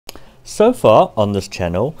So far on this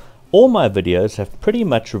channel, all my videos have pretty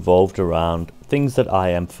much revolved around things that I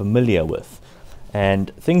am familiar with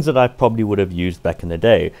and things that I probably would have used back in the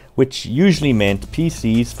day, which usually meant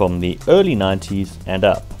PCs from the early 90s and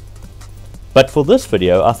up. But for this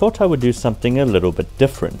video, I thought I would do something a little bit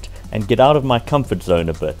different and get out of my comfort zone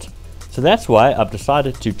a bit. So that's why I've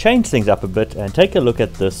decided to change things up a bit and take a look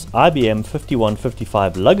at this IBM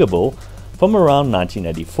 5155 luggable from around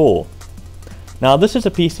 1984. Now this is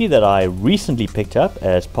a PC that I recently picked up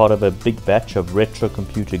as part of a big batch of retro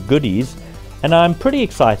computer goodies, and I'm pretty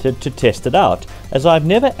excited to test it out as I've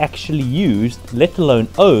never actually used, let alone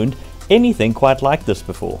owned, anything quite like this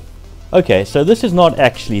before. Okay, so this is not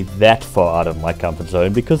actually that far out of my comfort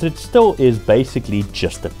zone because it still is basically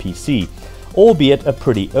just a PC, albeit a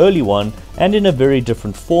pretty early one and in a very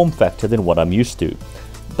different form factor than what I'm used to.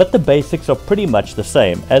 But the basics are pretty much the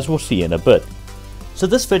same, as we'll see in a bit. So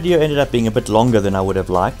this video ended up being a bit longer than I would have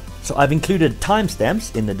liked, so I've included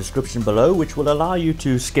timestamps in the description below which will allow you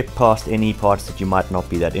to skip past any parts that you might not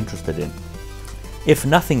be that interested in. If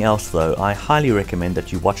nothing else though, I highly recommend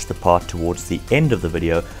that you watch the part towards the end of the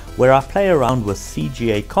video where I play around with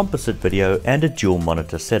CGA composite video and a dual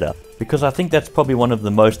monitor setup, because I think that's probably one of the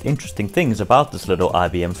most interesting things about this little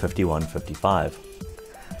IBM 5155.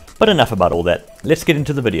 But enough about all that, let's get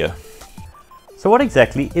into the video. So what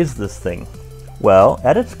exactly is this thing? Well,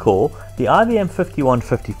 at its core, the IBM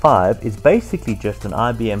 5155 is basically just an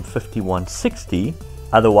IBM 5160,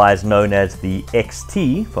 otherwise known as the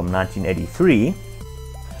XT from 1983,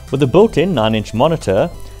 with a built-in 9-inch monitor,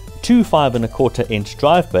 two 5¼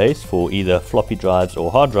 drive bays for either floppy drives or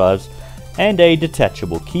hard drives, and a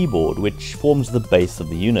detachable keyboard which forms the base of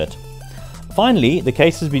the unit. Finally, the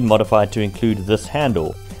case has been modified to include this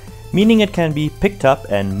handle, meaning it can be picked up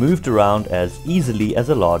and moved around as easily as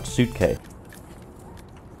a large suitcase.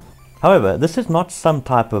 However, this is not some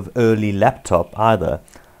type of early laptop either.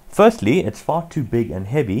 Firstly, it's far too big and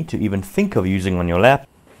heavy to even think of using on your lap.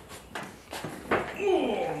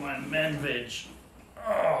 Oh, my man-veg.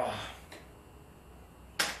 Oh.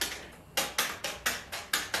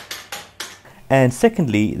 And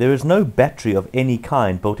secondly, there is no battery of any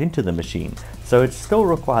kind built into the machine, so it still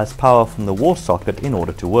requires power from the wall socket in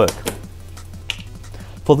order to work.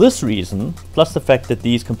 For this reason, plus the fact that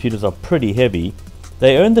these computers are pretty heavy,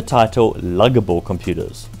 they earn the title luggable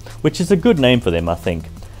computers, which is a good name for them, I think.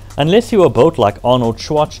 Unless you are built like Arnold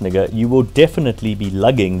Schwarzenegger, you will definitely be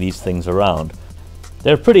lugging these things around.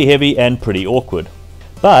 They're pretty heavy and pretty awkward.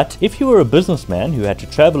 But if you were a businessman who had to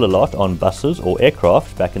travel a lot on buses or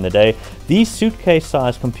aircraft back in the day, these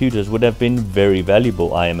suitcase-sized computers would have been very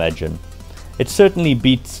valuable, I imagine. It certainly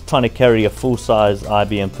beats trying to carry a full-size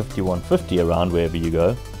IBM 5150 around wherever you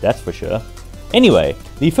go, that's for sure. Anyway,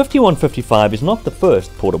 the 5155 is not the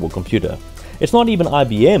first portable computer. It's not even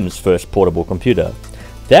IBM's first portable computer.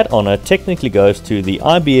 That honor technically goes to the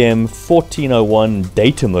IBM 1401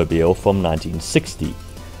 Datamobile from 1960,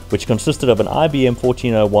 which consisted of an IBM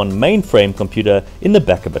 1401 mainframe computer in the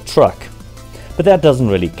back of a truck. But that doesn't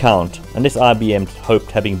really count, unless IBM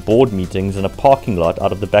hoped having board meetings in a parking lot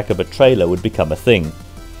out of the back of a trailer would become a thing.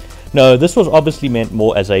 No, this was obviously meant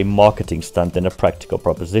more as a marketing stunt than a practical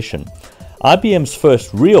proposition. IBM's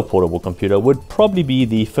first real portable computer would probably be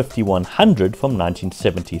the 5100 from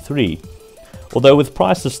 1973, although with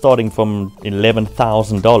prices starting from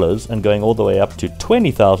 $11,000 and going all the way up to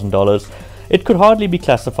 $20,000, it could hardly be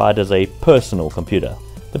classified as a personal computer.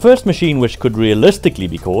 The first machine which could realistically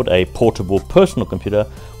be called a portable personal computer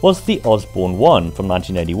was the Osborne 1 from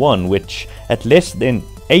 1981, which at less than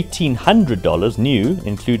 $1,800 new,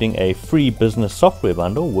 including a free business software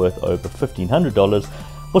bundle worth over $1,500,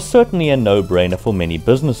 was certainly a no-brainer for many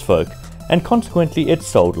business folk, and consequently it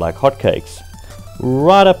sold like hotcakes.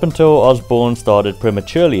 Right up until Osborne started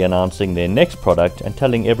prematurely announcing their next product and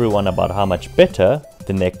telling everyone about how much better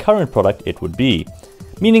than their current product it would be,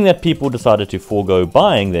 meaning that people decided to forego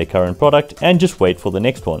buying their current product and just wait for the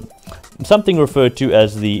next one, something referred to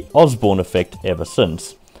as the Osborne effect ever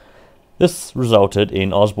since. This resulted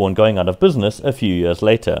in Osborne going out of business a few years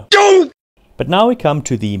later. But now we come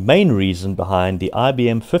to the main reason behind the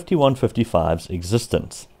IBM 5155's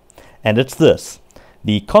existence. And it's this,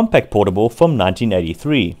 the Compact Portable from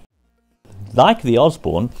 1983. Like the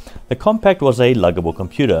Osborne, the Compact was a luggable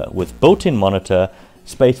computer with built-in monitor,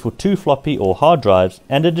 space for two floppy or hard drives,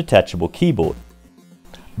 and a detachable keyboard.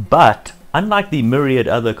 But unlike the myriad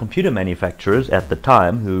other computer manufacturers at the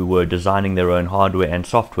time who were designing their own hardware and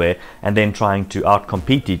software and then trying to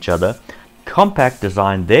outcompete each other, Compaq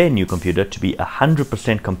designed their new computer to be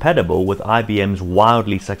 100% compatible with IBM's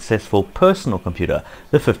wildly successful personal computer,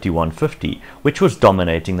 the 5150, which was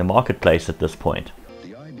dominating the marketplace at this point.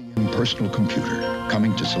 The IBM personal computer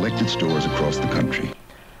coming to selected stores across the country.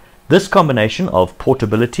 This combination of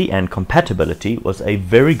portability and compatibility was a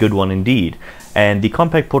very good one indeed, and the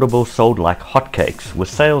compact portable sold like hotcakes, with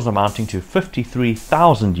sales amounting to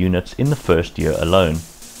 53,000 units in the first year alone.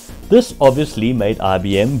 This obviously made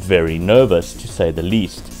IBM very nervous, to say the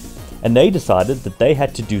least, and they decided that they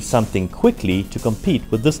had to do something quickly to compete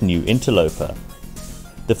with this new interloper.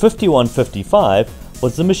 The 5155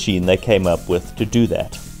 was the machine they came up with to do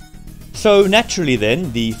that. So naturally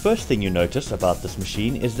then, the first thing you notice about this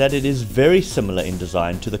machine is that it is very similar in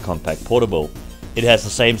design to the compact portable. It has the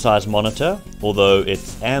same size monitor, although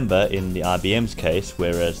it's amber in the IBM's case,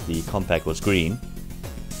 whereas the compact was green.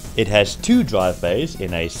 It has two drive bays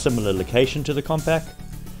in a similar location to the compact,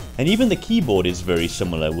 and even the keyboard is very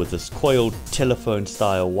similar, with this coiled telephone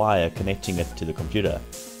style wire connecting it to the computer.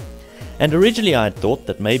 And originally I had thought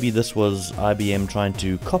that maybe this was IBM trying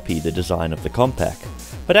to copy the design of the compact.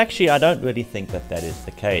 But actually I don't really think that that is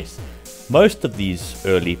the case. Most of these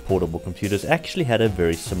early portable computers actually had a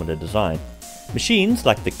very similar design. Machines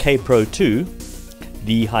like the K-Pro 2,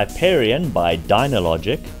 the Hyperion by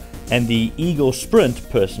Dynalogic, and the Eagle Sprint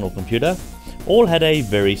personal computer all had a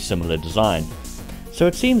very similar design. So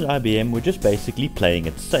it seems IBM were just basically playing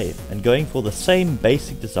it safe and going for the same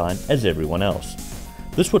basic design as everyone else.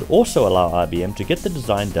 This would also allow IBM to get the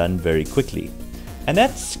design done very quickly. And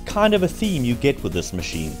that's kind of a theme you get with this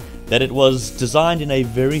machine, that it was designed in a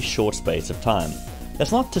very short space of time.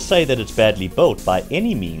 That's not to say that it's badly built by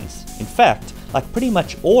any means. In fact, like pretty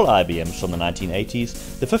much all IBMs from the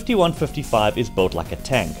 1980s, the 5155 is built like a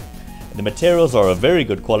tank. The materials are of very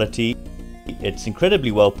good quality, it's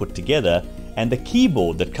incredibly well put together, and the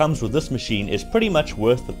keyboard that comes with this machine is pretty much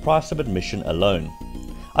worth the price of admission alone.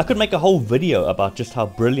 I could make a whole video about just how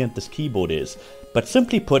brilliant this keyboard is, but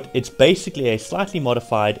simply put, it's basically a slightly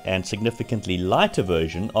modified and significantly lighter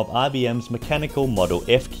version of IBM's mechanical Model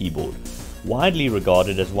F keyboard, widely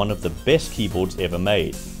regarded as one of the best keyboards ever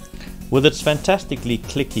made. With its fantastically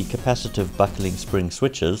clicky capacitive buckling spring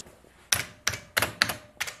switches,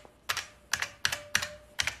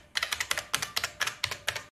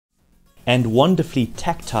 and wonderfully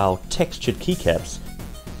tactile textured keycaps,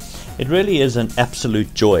 it really is an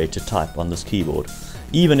absolute joy to type on this keyboard,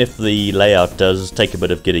 even if the layout does take a bit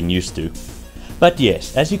of getting used to. But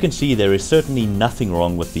yes, as you can see, there is certainly nothing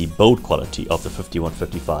wrong with the build quality of the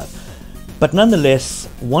 5155. But nonetheless,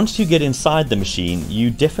 once you get inside the machine, you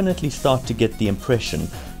definitely start to get the impression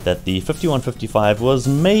that the 5155 was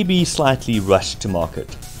maybe slightly rushed to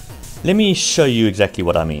market. Let me show you exactly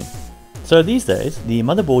what I mean. So these days, the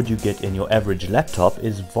motherboard you get in your average laptop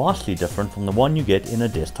is vastly different from the one you get in a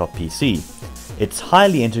desktop PC. It's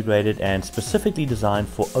highly integrated and specifically designed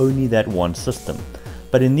for only that one system.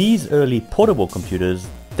 But in these early portable computers,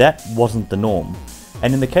 that wasn't the norm.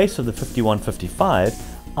 And in the case of the 5155,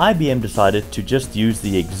 IBM decided to just use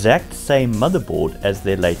the exact same motherboard as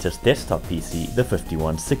their latest desktop PC, the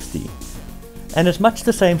 5160. And it's much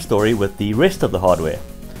the same story with the rest of the hardware.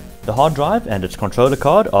 The hard drive and its controller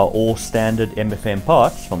card are all standard MFM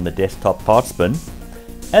parts from the desktop parts bin,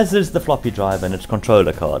 as is the floppy drive and its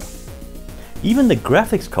controller card. Even the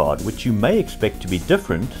graphics card, which you may expect to be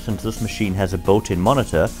different since this machine has a built-in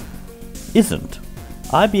monitor, isn't.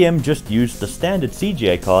 IBM just used the standard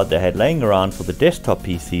CGA card they had laying around for the desktop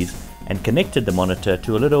PCs and connected the monitor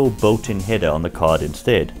to a little built-in header on the card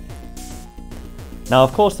instead. Now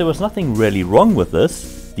of course there was nothing really wrong with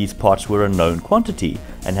this. These parts were a known quantity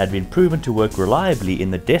and had been proven to work reliably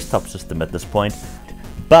in the desktop system at this point,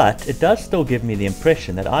 but it does still give me the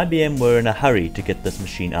impression that IBM were in a hurry to get this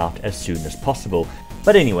machine out as soon as possible.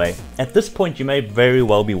 But anyway, at this point you may very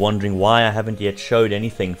well be wondering why I haven't yet showed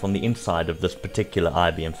anything from the inside of this particular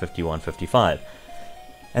IBM 5155.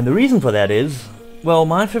 And the reason for that is, well,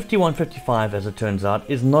 my 5155, as it turns out,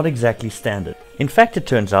 is not exactly standard. In fact, it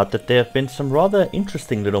turns out that there have been some rather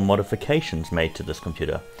interesting little modifications made to this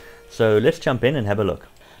computer. So let's jump in and have a look.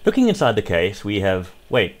 Looking inside the case, we have...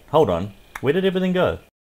 Wait, hold on. Where did everything go?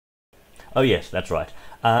 Oh yes, that's right.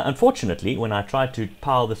 Unfortunately, when I tried to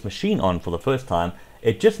power this machine on for the first time,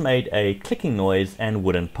 it just made a clicking noise and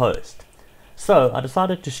wouldn't post. So I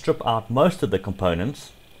decided to strip out most of the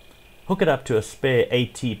components, hook it up to a spare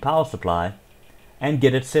AT power supply, and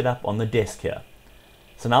get it set up on the desk here.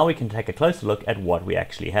 So now we can take a closer look at what we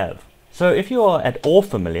actually have. So if you are at all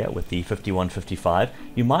familiar with the 5155,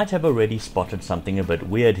 you might have already spotted something a bit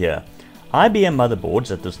weird here. IBM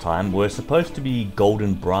motherboards at this time were supposed to be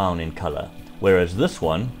golden brown in color, whereas this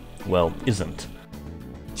one, well, isn't.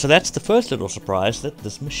 So that's the first little surprise that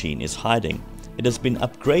this machine is hiding. it has been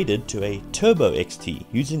upgraded to a Turbo XT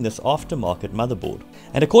using this aftermarket motherboard.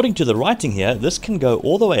 And according to the writing here, this can go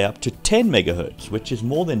all the way up to 10 MHz, which is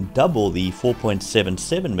more than double the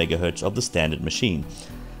 4.77 MHz of the standard machine.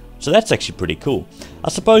 So that's actually pretty cool. I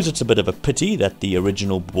suppose it's a bit of a pity that the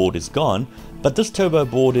original board is gone, but this turbo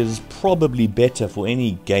board is probably better for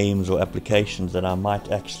any games or applications that I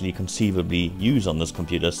might actually conceivably use on this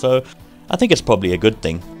computer, so I think it's probably a good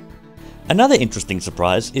thing. Another interesting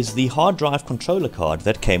surprise is the hard drive controller card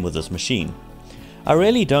that came with this machine. I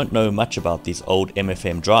really don't know much about these old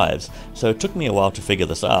MFM drives, so it took me a while to figure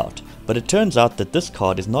this out, but it turns out that this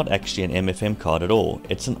card is not actually an MFM card at all,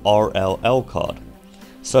 it's an RLL card.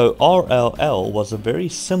 So RLL was a very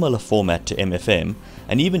similar format to MFM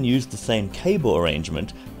and even used the same cable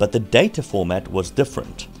arrangement, but the data format was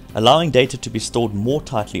different, allowing data to be stored more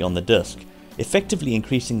tightly on the disk, effectively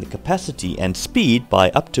increasing the capacity and speed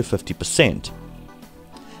by up to 50%.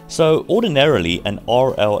 So ordinarily an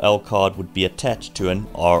RLL card would be attached to an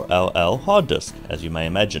RLL hard disk, as you may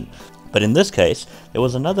imagine, but in this case there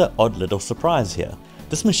was another odd little surprise here.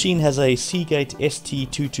 This machine has a Seagate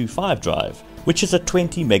ST225 drive, which is a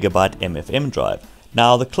 20 megabyte MFM drive.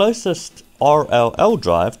 Now the closest RLL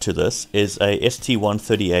drive to this is a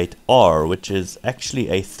ST138R, which is actually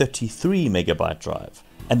a 33 megabyte drive.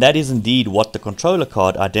 And that is indeed what the controller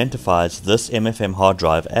card identifies this MFM hard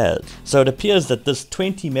drive as. So it appears that this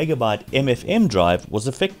 20 megabyte MFM drive was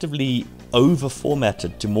effectively over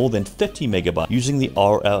formatted to more than 30 megabytes using the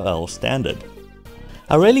RLL standard.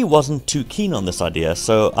 I really wasn't too keen on this idea,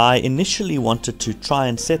 so I initially wanted to try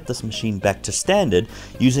and set this machine back to standard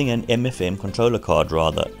using an MFM controller card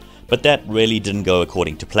rather, but that really didn't go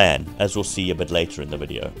according to plan, as we'll see a bit later in the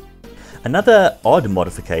video. Another odd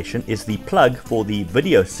modification is the plug for the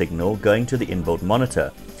video signal going to the inbuilt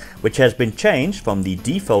monitor, which has been changed from the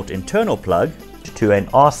default internal plug to an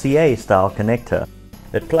RCA style connector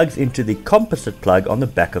that plugs into the composite plug on the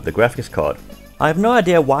back of the graphics card. I have no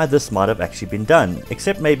idea why this might have actually been done,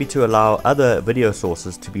 except maybe to allow other video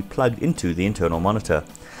sources to be plugged into the internal monitor,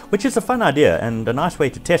 which is a fun idea and a nice way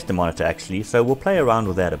to test the monitor actually, so we'll play around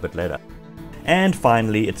with that a bit later. And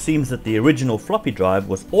finally, it seems that the original floppy drive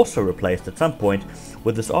was also replaced at some point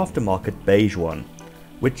with this aftermarket beige one,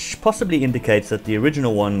 which possibly indicates that the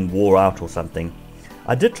original one wore out or something.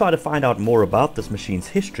 I did try to find out more about this machine's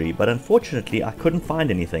history, but unfortunately I couldn't find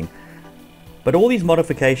anything. But all these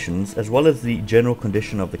modifications, as well as the general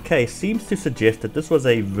condition of the case, seems to suggest that this was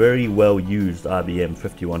a very well used IBM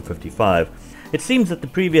 5155. It seems that the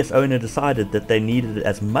previous owner decided that they needed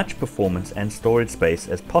as much performance and storage space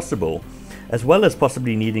as possible, as well as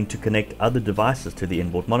possibly needing to connect other devices to the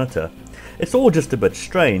inboard monitor. It's all just a bit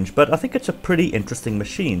strange, but I think it's a pretty interesting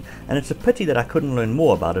machine, and it's a pity that I couldn't learn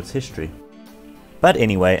more about its history. But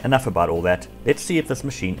anyway, enough about all that. Let's see if this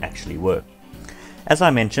machine actually works. As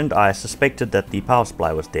I mentioned, I suspected that the power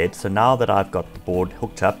supply was dead, so now that I've got the board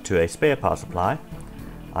hooked up to a spare power supply,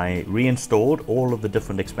 I reinstalled all of the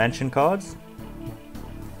different expansion cards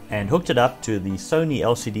and hooked it up to the Sony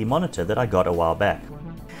LCD monitor that I got a while back.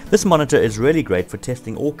 This monitor is really great for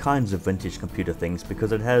testing all kinds of vintage computer things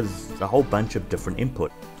because it has a whole bunch of different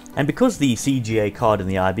input. And because the CGA card in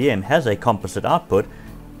the IBM has a composite output,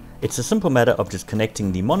 it's a simple matter of just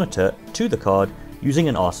connecting the monitor to the card using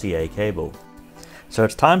an RCA cable. So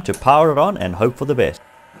it's time to power it on and hope for the best.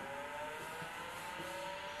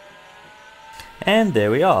 And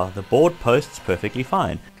there we are, the board posts perfectly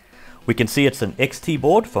fine. We can see it's an XT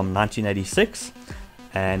board from 1986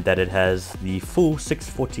 and that it has the full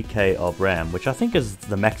 640K of RAM, which I think is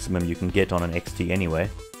the maximum you can get on an XT anyway.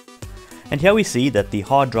 And here we see that the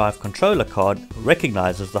hard drive controller card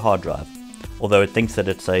recognizes the hard drive, although it thinks that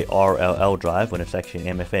it's a RLL drive when it's actually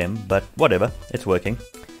an MFM, but whatever, it's working.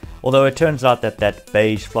 Although it turns out that that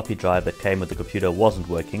beige floppy drive that came with the computer wasn't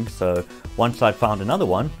working, so once I'd found another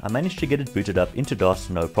one, I managed to get it booted up into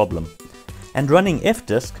DOS no problem. And running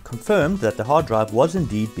fdisk confirmed that the hard drive was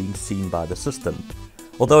indeed being seen by the system,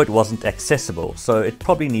 although it wasn't accessible, so it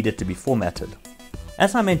probably needed to be formatted.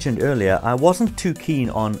 As I mentioned earlier, I wasn't too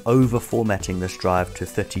keen on over-formatting this drive to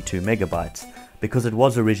 32 megabytes, because it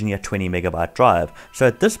was originally a 20 megabyte drive, so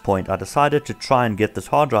at this point I decided to try and get this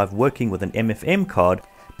hard drive working with an MFM card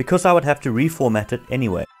because I would have to reformat it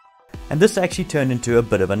anyway. And this actually turned into a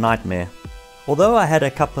bit of a nightmare. Although I had a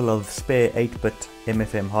couple of spare 8-bit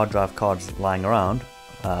MFM hard drive cards lying around,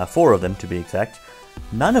 4 of them to be exact,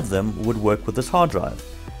 none of them would work with this hard drive.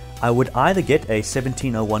 I would either get a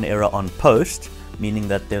 1701 error on post, meaning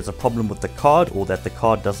that there's a problem with the card or that the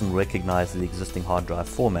card doesn't recognize the existing hard drive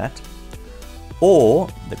format, or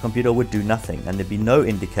the computer would do nothing and there'd be no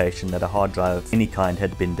indication that a hard drive of any kind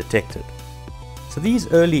had been detected. So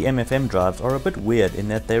these early MFM drives are a bit weird in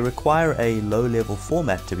that they require a low-level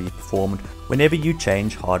format to be performed whenever you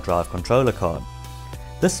change hard drive controller card.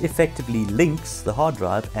 This effectively links the hard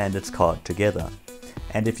drive and its card together.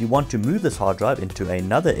 And if you want to move this hard drive into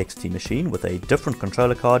another XT machine with a different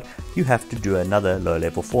controller card, you have to do another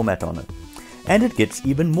low-level format on it. And it gets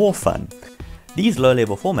even more fun. These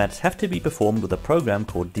low-level formats have to be performed with a program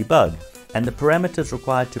called debug, and the parameters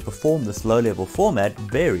required to perform this low-level format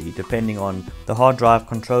vary depending on the hard drive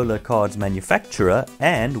controller card's manufacturer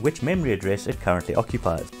and which memory address it currently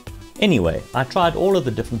occupies. Anyway, I tried all of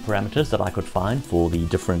the different parameters that I could find for the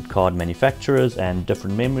different card manufacturers and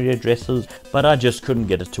different memory addresses, but I just couldn't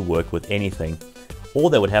get it to work with anything. All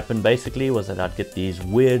that would happen basically was that I'd get these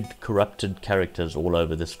weird corrupted characters all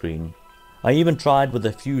over the screen. I even tried with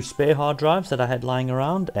a few spare hard drives that I had lying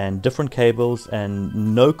around and different cables,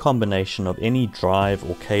 and no combination of any drive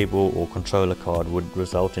or cable or controller card would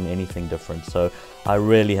result in anything different, so I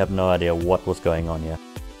really have no idea what was going on here.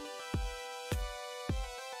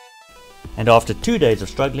 And after 2 days of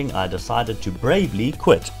struggling, I decided to bravely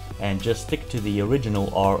quit and just stick to the original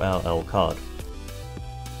RLL card.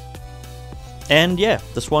 And yeah,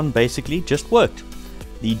 this one basically just worked.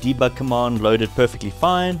 The debug command loaded perfectly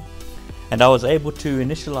fine, and I was able to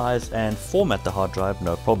initialize and format the hard drive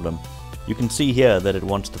no problem. You can see here that it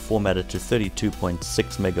wants to format it to 32.6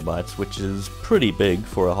 megabytes, which is pretty big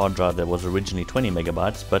for a hard drive that was originally 20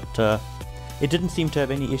 megabytes, but it didn't seem to have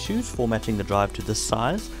any issues formatting the drive to this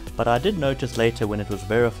size. But I did notice later when it was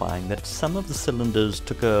verifying that some of the cylinders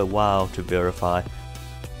took a while to verify.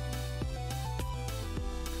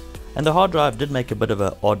 And the hard drive did make a bit of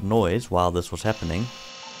an odd noise while this was happening.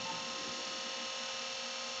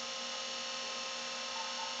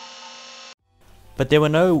 But there were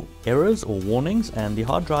no errors or warnings, and the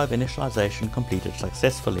hard drive initialization completed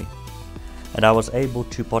successfully. And I was able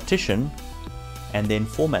to partition and then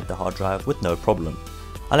format the hard drive with no problem.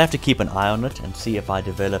 I'll have to keep an eye on it and see if I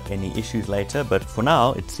develop any issues later, but for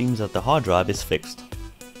now it seems that the hard drive is fixed.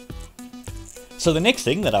 So the next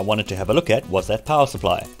thing that I wanted to have a look at was that power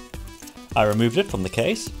supply. I removed it from the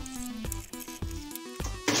case,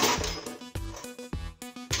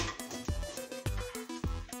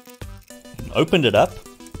 and opened it up,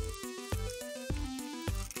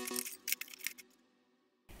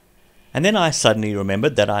 and then I suddenly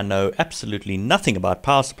remembered that I know absolutely nothing about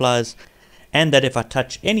power supplies, and that if I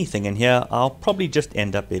touch anything in here, I'll probably just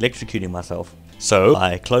end up electrocuting myself. So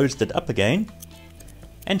I closed it up again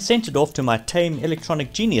and sent it off to my tame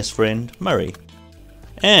electronic genius friend, Murray.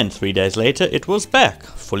 And 3 days later it was back,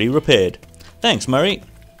 fully repaired. Thanks, Murray.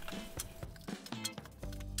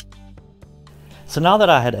 So now that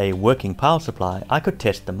I had a working power supply, I could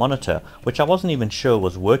test the monitor, which I wasn't even sure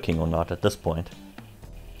was working or not at this point.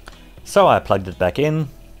 So I plugged it back in,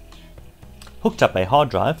 hooked up a hard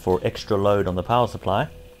drive for extra load on the power supply,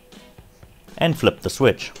 and flipped the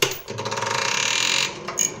switch.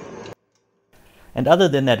 And other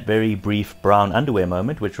than that very brief brown underwear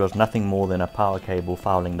moment, which was nothing more than a power cable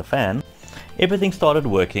fouling the fan, everything started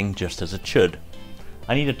working just as it should.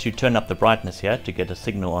 I needed to turn up the brightness here to get a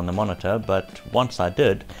signal on the monitor, but once I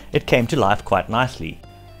did, it came to life quite nicely.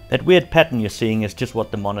 That weird pattern you're seeing is just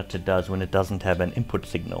what the monitor does when it doesn't have an input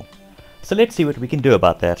signal. So let's see what we can do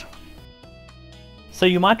about that. So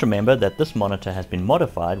you might remember that this monitor has been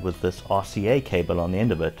modified with this RCA cable on the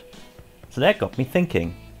end of it. So that got me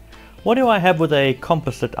thinking, what do I have with a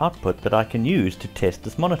composite output that I can use to test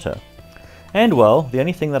this monitor? And well, the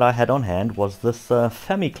only thing that I had on hand was this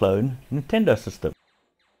Famiclone Nintendo system.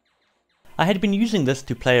 I had been using this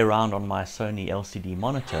to play around on my Sony LCD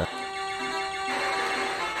monitor.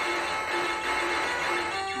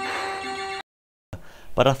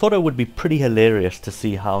 But I thought it would be pretty hilarious to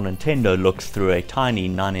see how Nintendo looks through a tiny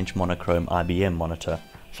 9-inch monochrome IBM monitor.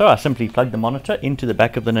 So I simply plugged the monitor into the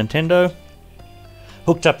back of the Nintendo,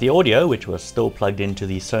 hooked up the audio, which was still plugged into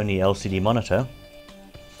the Sony LCD monitor,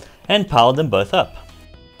 and powered them both up.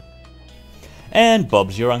 And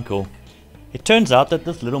Bob's your uncle. It turns out that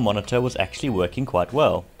this little monitor was actually working quite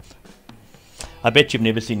well. I bet you've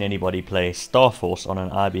never seen anybody play Star Force on an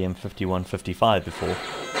IBM 5155 before.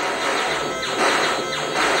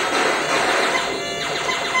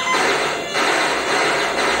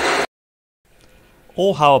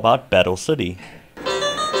 Or how about Battle City?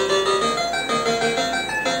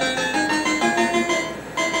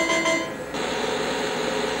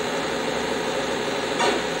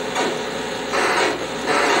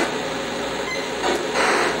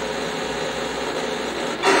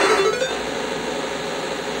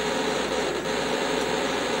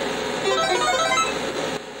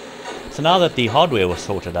 So now that the hardware was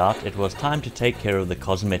sorted out, it was time to take care of the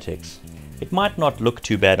cosmetics. It might not look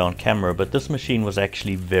too bad on camera, but this machine was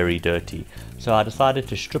actually very dirty, so I decided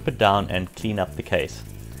to strip it down and clean up the case.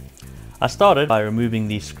 I started by removing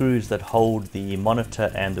the screws that hold the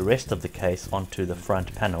monitor and the rest of the case onto the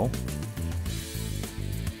front panel.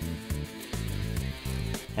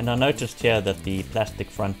 And I noticed here that the plastic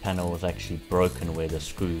front panel was actually broken where the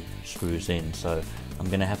screw screws in, so I'm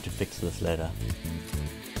going to have to fix this later.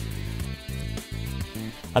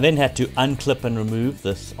 I then had to unclip and remove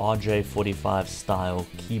this RJ45 style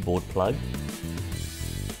keyboard plug.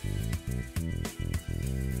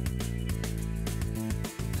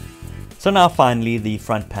 So now finally the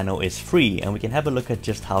front panel is free, and we can have a look at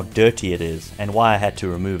just how dirty it is and why I had to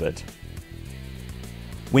remove it.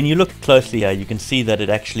 When you look closely here, you can see that it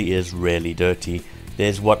actually is really dirty.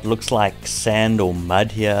 There's what looks like sand or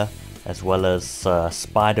mud here, as well as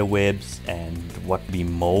spider webs and what would be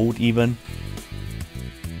mold even.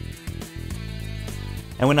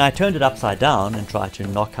 And when I turned it upside down and tried to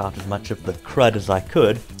knock out as much of the crud as I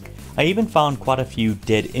could, I even found quite a few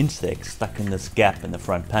dead insects stuck in this gap in the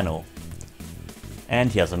front panel.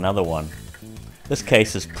 And here's another one. This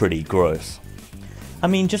case is pretty gross. I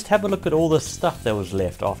mean, just have a look at all the stuff that was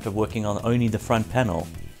left after working on only the front panel.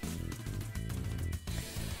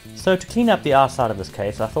 So to clean up the outside of this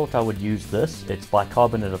case, I thought I would use this. It's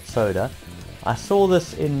bicarbonate of soda. I saw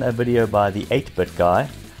this in a video by the 8-bit guy.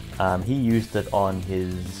 He used it on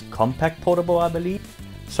his compact portable, I believe.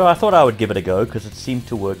 So I thought I would give it a go because it seemed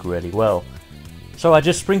to work really well. So I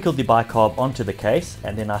just sprinkled the bicarb onto the case,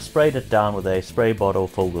 and then I sprayed it down with a spray bottle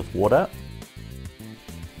filled with water,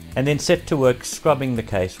 and then set to work scrubbing the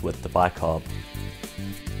case with the bicarb.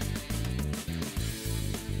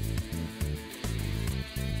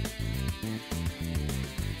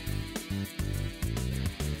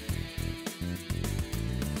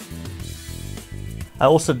 I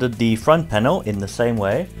also did the front panel in the same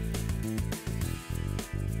way.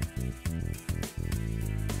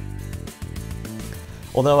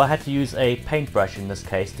 Although I had to use a paintbrush in this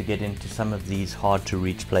case to get into some of these hard to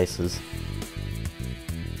reach places.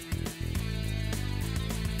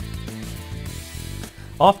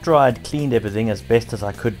 After I had cleaned everything as best as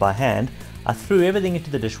I could by hand, I threw everything into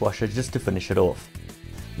the dishwasher just to finish it off.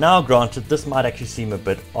 Now granted, this might actually seem a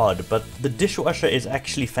bit odd, but the dishwasher is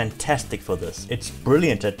actually fantastic for this. It's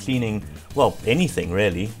brilliant at cleaning, well, anything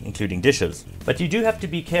really, including dishes. But you do have to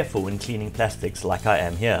be careful when cleaning plastics like I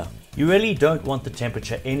am here. You really don't want the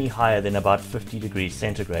temperature any higher than about 50 degrees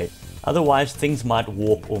centigrade, otherwise things might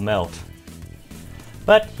warp or melt.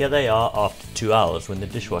 But here they are after 2 hours when the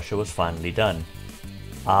dishwasher was finally done.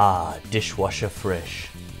 Ah, dishwasher fresh.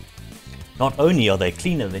 Not only are they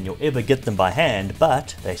cleaner than you'll ever get them by hand,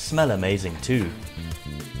 but they smell amazing too.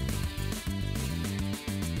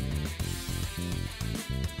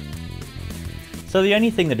 So the only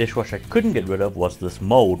thing the dishwasher couldn't get rid of was this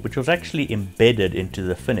mold, which was actually embedded into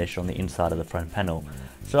the finish on the inside of the front panel.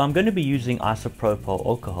 So I'm going to be using isopropyl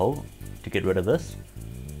alcohol to get rid of this.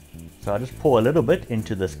 So I just pour a little bit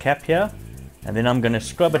into this cap here, and then I'm going to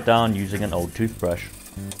scrub it down using an old toothbrush.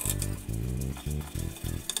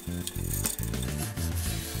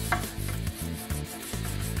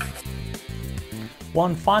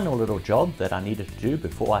 One final little job that I needed to do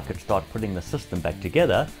before I could start putting the system back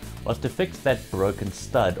together was to fix that broken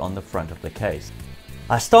stud on the front of the case.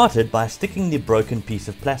 I started by sticking the broken piece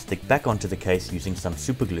of plastic back onto the case using some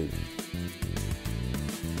super glue.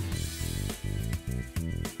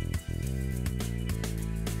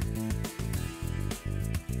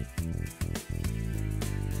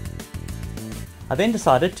 I then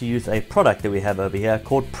decided to use a product that we have over here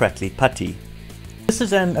called Pratley Putty. This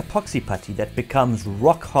is an epoxy putty that becomes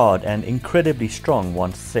rock hard and incredibly strong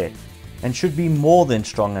once set, and should be more than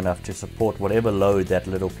strong enough to support whatever load that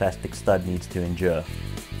little plastic stud needs to endure.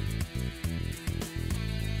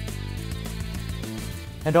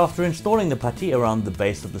 And after installing the putty around the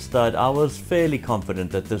base of the stud, I was fairly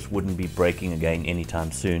confident that this wouldn't be breaking again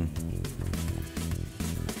anytime soon.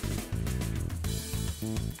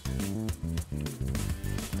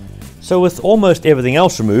 So with almost everything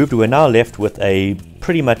else removed, we're now left with a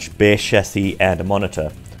pretty much bare chassis and a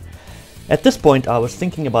monitor. At this point I was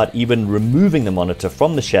thinking about even removing the monitor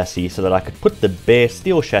from the chassis so that I could put the bare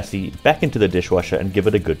steel chassis back into the dishwasher and give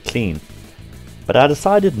it a good clean. But I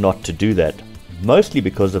decided not to do that, mostly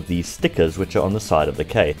because of these stickers which are on the side of the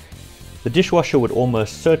case. The dishwasher would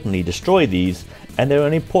almost certainly destroy these, and they're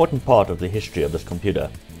an important part of the history of this computer.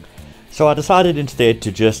 So I decided instead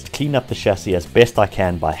to just clean up the chassis as best I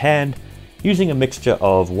can by hand, using a mixture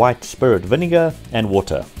of white spirit vinegar and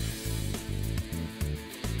water.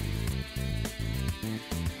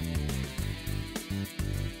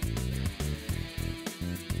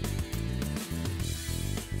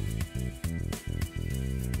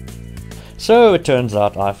 So it turns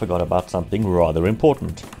out I forgot about something rather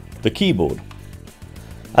important. The keyboard.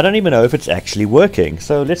 I don't even know if it's actually working,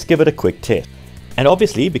 so let's give it a quick test. And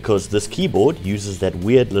obviously, because this keyboard uses that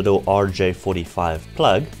weird little RJ45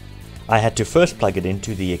 plug, I had to first plug it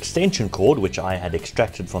into the extension cord, which I had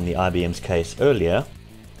extracted from the IBM's case earlier,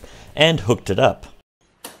 and hooked it up.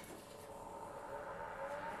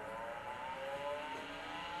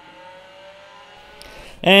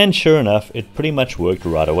 And sure enough, it pretty much worked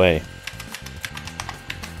right away.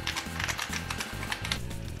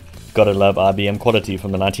 Gotta love IBM quality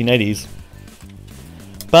from the 1980s.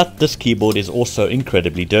 But this keyboard is also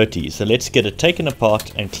incredibly dirty, so let's get it taken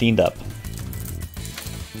apart and cleaned up.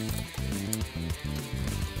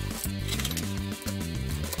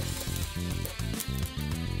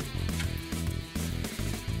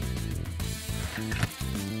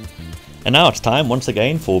 And now it's time once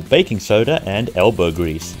again for baking soda and elbow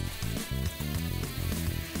grease.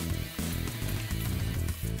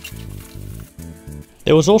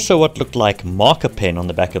 There was also what looked like marker pen on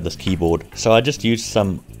the back of this keyboard, so I just used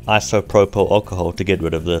some isopropyl alcohol to get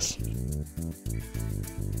rid of this.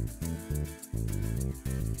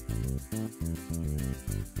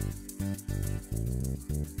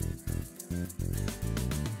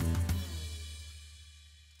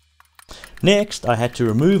 Next, I had to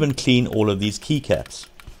remove and clean all of these keycaps.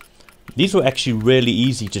 These were actually really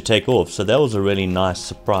easy to take off, so that was a really nice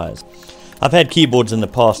surprise. I've had keyboards in the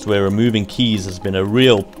past where removing keys has been a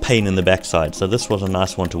real pain in the backside, so this was a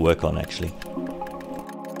nice one to work on actually.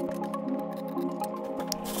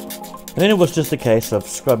 And then it was just a case of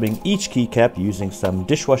scrubbing each keycap using some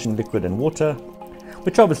dishwashing liquid and water,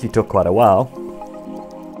 which obviously took quite a while.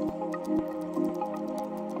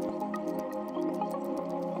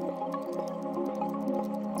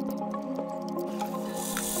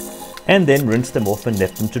 And then rinse them off and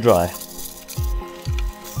left them to dry.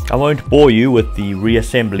 I won't bore you with the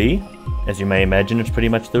reassembly. As you may imagine, it's pretty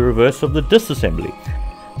much the reverse of the disassembly.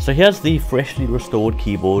 So here's the freshly restored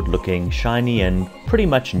keyboard looking shiny and pretty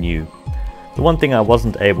much new. The one thing I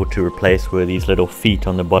wasn't able to replace were these little feet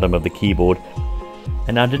on the bottom of the keyboard,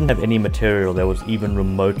 and I didn't have any material that was even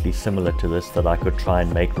remotely similar to this that I could try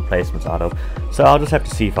and make replacements out of, so I'll just have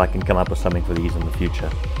to see if I can come up with something for these in the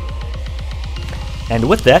future. And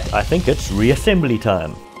with that, I think it's reassembly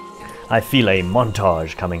time. I feel a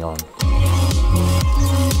montage coming on.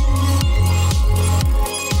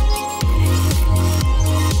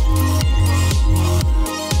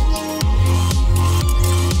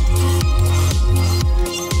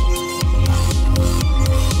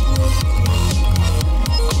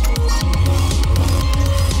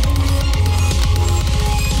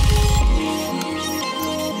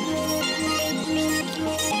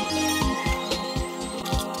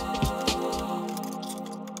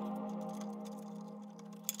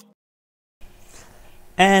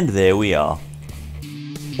 And there we are,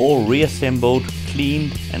 all reassembled,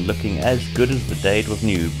 cleaned, and looking as good as the day it was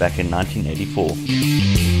new back in 1984.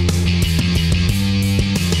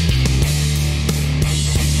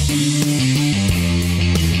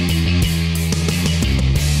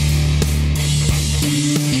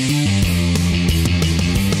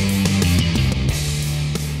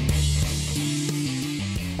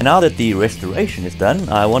 And now that the restoration is done,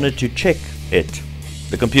 I wanted to check it,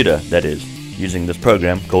 the computer that is, using this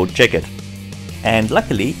program called Check It. And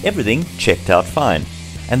luckily everything checked out fine.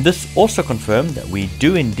 And this also confirmed that we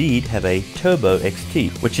do indeed have a Turbo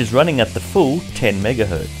XT, which is running at the full 10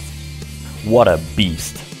 MHz. What a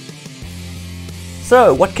beast.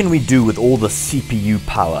 So what can we do with all the CPU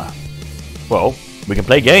power? Well, we can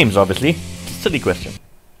play games obviously. Silly question.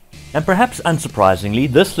 And perhaps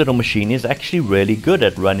unsurprisingly, this little machine is actually really good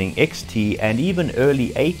at running XT and even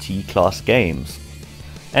early AT class games.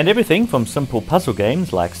 And everything from simple puzzle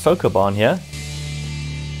games like Sokoban here,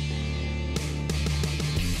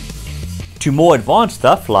 to more advanced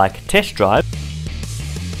stuff like Test Drive,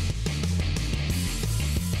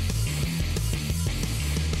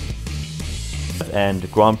 and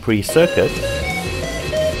Grand Prix Circuit,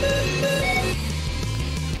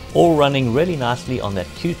 all running really nicely on that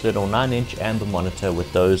cute little 9-inch amber monitor with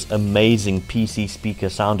those amazing PC speaker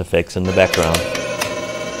sound effects in the background.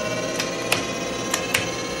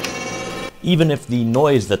 Even if the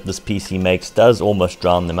noise that this PC makes does almost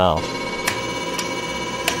drown them out.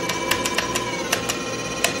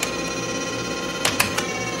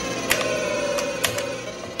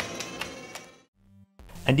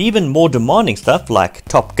 And even more demanding stuff like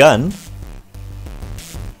Top Gun,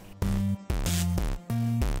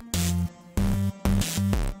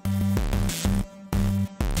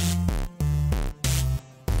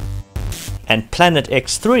 and Planet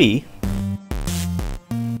X3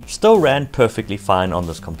 still ran perfectly fine on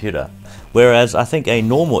this computer, whereas I think a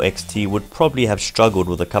normal XT would probably have struggled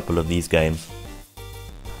with a couple of these games.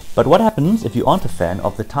 But what happens if you aren't a fan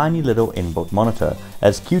of the tiny little inbuilt monitor,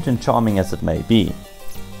 as cute and charming as it may be?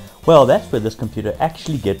 Well, that's where this computer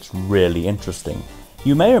actually gets really interesting.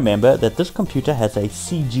 You may remember that this computer has a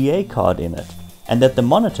CGA card in it, and that the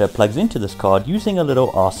monitor plugs into this card using a little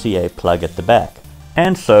RCA plug at the back.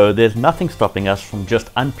 And so there's nothing stopping us from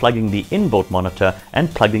just unplugging the inbuilt monitor and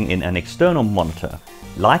plugging in an external monitor,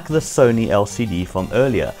 like the Sony LCD from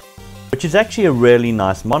earlier, which is actually a really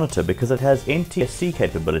nice monitor because it has NTSC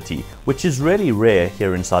capability, which is really rare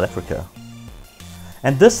here in South Africa.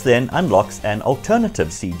 And this then unlocks an alternative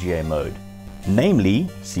CGA mode, namely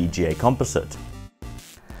CGA composite.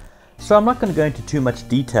 So I'm not going to go into too much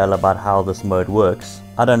detail about how this mode works.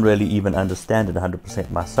 I don't really even understand it 100%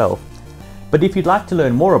 myself. But if you'd like to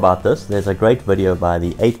learn more about this, there's a great video by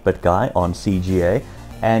the 8-bit guy on CGA,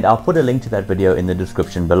 and I'll put a link to that video in the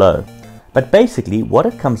description below. But basically what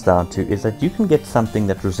it comes down to is that you can get something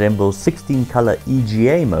that resembles 16 color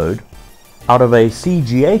EGA mode out of a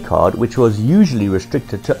CGA card, which was usually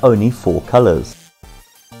restricted to only 4 colors.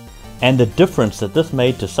 And the difference that this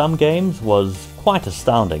made to some games was quite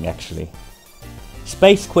astounding actually.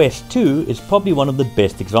 Space Quest 2 is probably one of the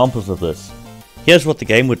best examples of this. Here's what the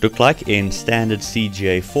game would look like in standard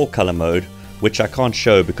CGA 4 color mode, which I can't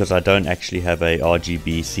show because I don't actually have a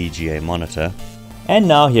RGB CGA monitor. And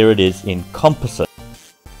now here it is in composite.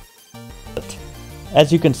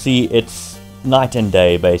 As you can see, it's night and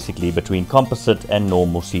day basically between composite and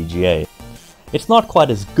normal CGA. It's not quite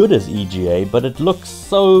as good as EGA, but it looks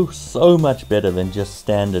so much better than just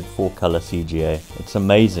standard 4-color CGA. It's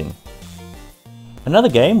amazing. Another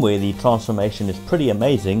game where the transformation is pretty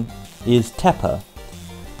amazing is Tapper.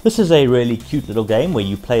 This is a really cute little game where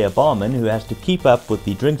you play a barman who has to keep up with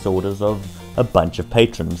the drinks orders of a bunch of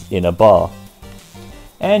patrons in a bar.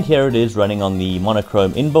 And here it is running on the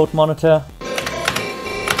monochrome inbuilt monitor.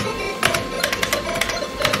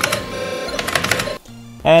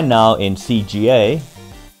 And now in CGA,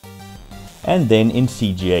 and then in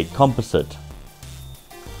CGA composite.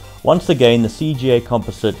 Once again, the CGA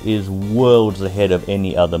composite is worlds ahead of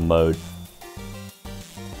any other mode.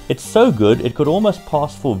 It's so good it could almost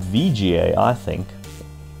pass for VGA, I think.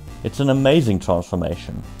 It's an amazing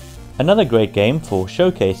transformation. Another great game for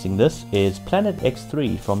showcasing this is Planet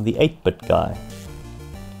X3 from the 8-bit guy.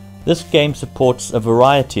 This game supports a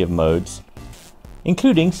variety of modes,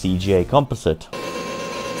 including CGA composite.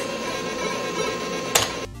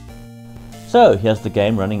 So here's the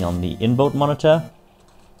game running on the inbuilt monitor,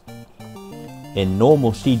 in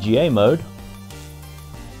normal CGA mode,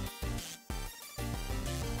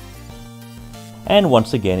 and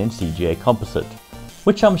once again in CGA composite,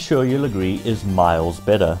 which I'm sure you'll agree is miles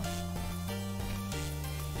better.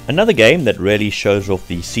 Another game that really shows off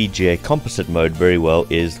the CGA composite mode very well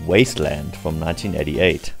is Wasteland from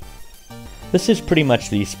 1988. This is pretty much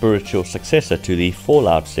the spiritual successor to the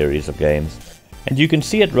Fallout series of games, and you can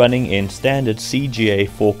see it running in standard CGA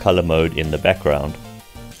 4-color mode in the background.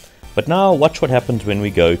 But now watch what happens when we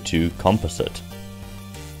go to composite.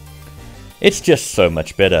 It's just so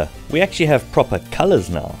much better. We actually have proper colors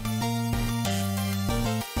now.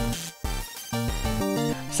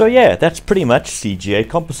 So yeah, that's pretty much CGA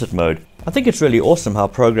composite mode. I think it's really awesome how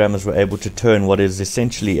programmers were able to turn what is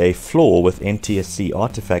essentially a flaw with NTSC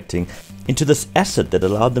artifacting into this asset that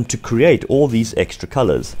allowed them to create all these extra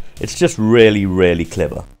colors. It's just really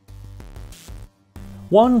clever.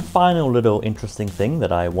 One final little interesting thing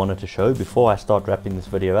that I wanted to show before I start wrapping this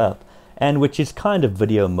video up, and which is kind of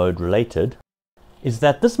video mode related, is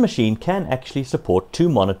that this machine can actually support 2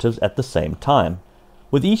 monitors at the same time,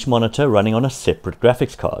 with each monitor running on a separate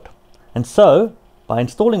graphics card. And so, by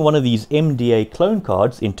installing one of these MDA clone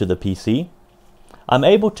cards into the PC, I'm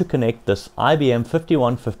able to connect this IBM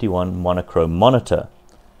 5151 monochrome monitor.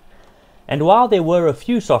 And while there were a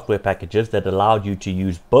few software packages that allowed you to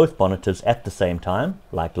use both monitors at the same time,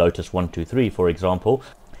 like Lotus 123 for example,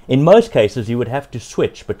 in most cases you would have to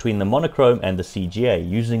switch between the monochrome and the CGA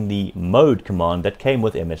using the mode command that came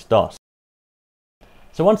with MS-DOS.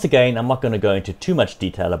 So once again, I'm not going to go into too much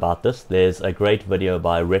detail about this. There's a great video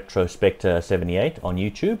by RetroSpector78 on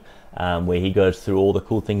YouTube where he goes through all the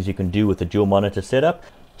cool things you can do with the dual monitor setup.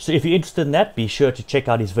 So if you're interested in that, be sure to check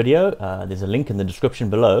out his video. There's a link in the description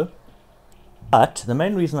below. But the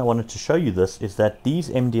main reason I wanted to show you this is that these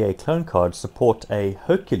MDA clone cards support a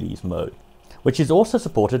Hercules mode, which is also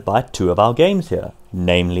supported by 2 of our games here,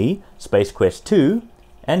 namely Space Quest 2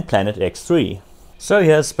 and Planet X3. So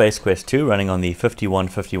here's Space Quest 2 running on the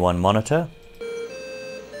 5151 monitor.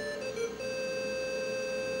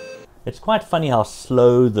 It's quite funny how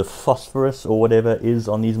slow the phosphorus or whatever is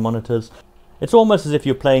on these monitors. It's almost as if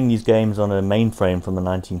you're playing these games on a mainframe from the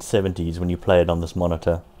 1970s when you play it on this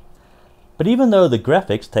monitor. But even though the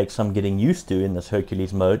graphics take some getting used to in this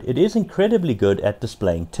Hercules mode, it is incredibly good at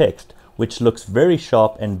displaying text, which looks very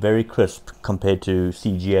sharp and very crisp compared to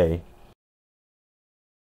CGA.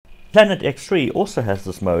 Planet X3 also has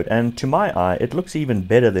this mode, and to my eye it looks even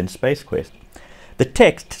better than Space Quest. The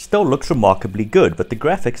text still looks remarkably good, but the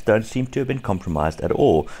graphics don't seem to have been compromised at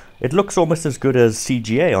all. It looks almost as good as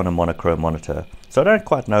CGA on a monochrome monitor, so I don't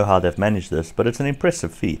quite know how they've managed this, but it's an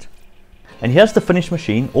impressive feat. And here's the finished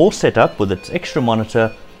machine, all set up with its extra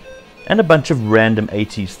monitor and a bunch of random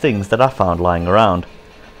 80s things that I found lying around.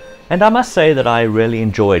 And I must say that I really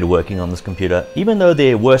enjoyed working on this computer, even though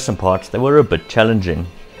there were some parts that were a bit challenging.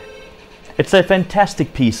 It's a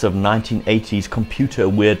fantastic piece of 1980s computer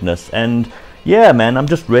weirdness, and yeah man, I'm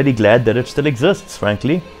just really glad that it still exists,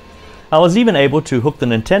 frankly. I was even able to hook the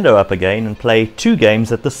Nintendo up again and play 2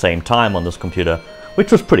 games at the same time on this computer,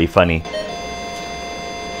 which was pretty funny.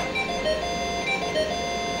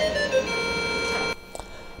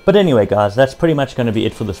 But anyway guys, that's pretty much going to be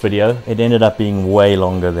it for this video. It ended up being way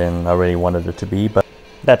longer than I really wanted it to be, but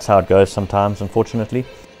that's how it goes sometimes, unfortunately.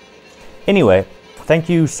 Anyway, thank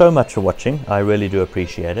you so much for watching, I really do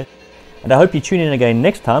appreciate it. And I hope you tune in again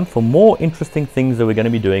next time for more interesting things that we're going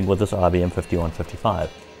to be doing with this IBM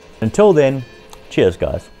 5155. Until then, cheers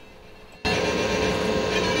guys.